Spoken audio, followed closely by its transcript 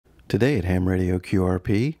Today at Ham Radio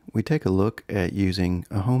QRP, we take a look at using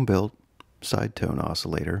a home-built side tone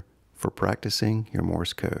oscillator for practicing your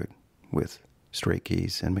Morse code with straight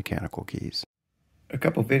keys and mechanical keys. A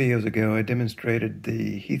couple videos ago, I demonstrated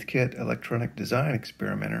the Heathkit electronic design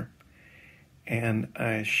experimenter, and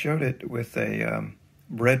I showed it with a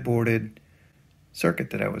breadboarded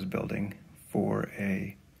circuit that I was building for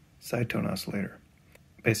a side tone oscillator.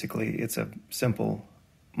 Basically, it's a simple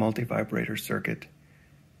multivibrator circuit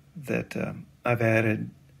that I've added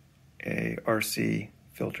a RC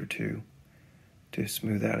filter to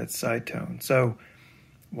smooth out its side tone. So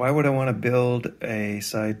why would I want to build a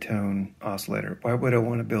side tone oscillator? Why would I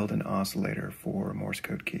want to build an oscillator for a Morse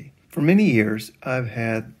code key? For many years, I've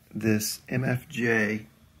had this MFJ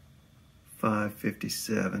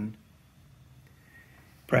 557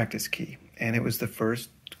 practice key, and it was the first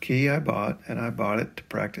key I bought, and I bought it to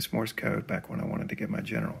practice Morse code back when I wanted to get my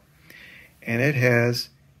general. And it has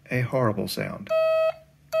a horrible sound.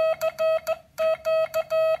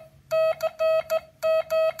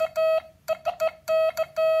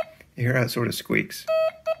 You hear how it sort of squeaks.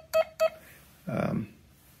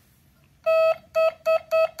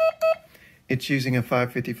 It's using a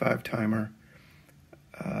 555 timer.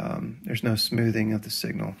 There's no smoothing of the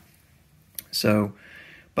signal. So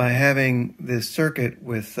by having this circuit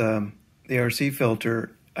with the RC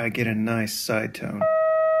filter, I get a nice side tone.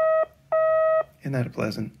 Isn't that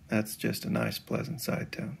pleasant? That's just a nice, pleasant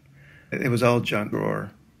side tone. It was all junk drawer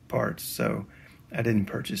parts, so I didn't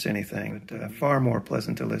purchase anything. But far more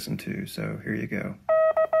pleasant to listen to, so here you go.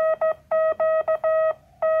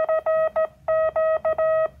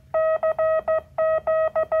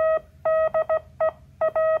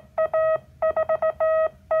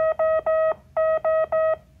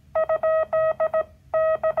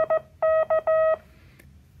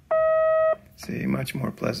 See, much more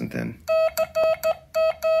pleasant than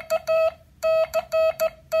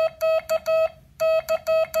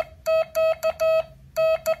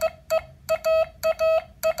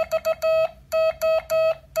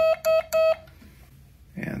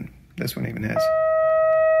this one even has,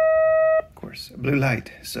 of course, a blue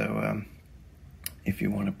light. So if you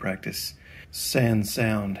want to practice sand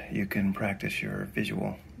sound, you can practice your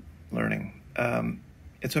visual learning.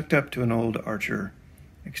 It's hooked up to an old Archer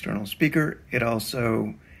external speaker. It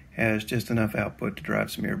also has just enough output to drive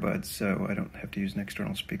some earbuds, so I don't have to use an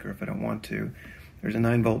external speaker if I don't want to. There's a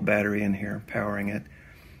 9-volt battery in here powering it.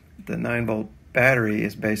 The 9-volt battery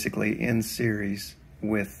is basically in series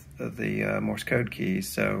with the Morse code keys,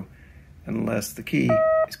 so unless the key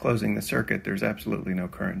is closing the circuit, there's absolutely no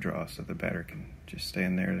current draw, so the battery can just stay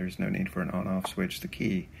in there. There's no need for an on-off switch. The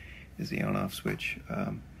key is the on-off switch.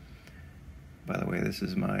 By the way, this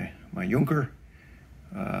is my Junker,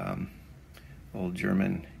 old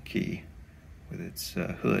German key with its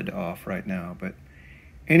hood off right now. But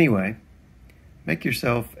anyway, make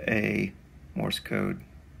yourself a Morse code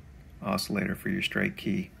oscillator for your straight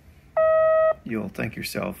key. You'll thank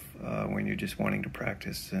yourself when you're just wanting to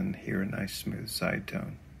practice and hear a nice smooth side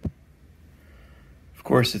tone. Of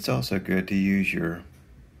course, it's also good to use your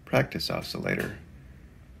practice oscillator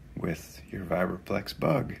with your Vibraplex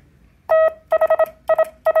bug.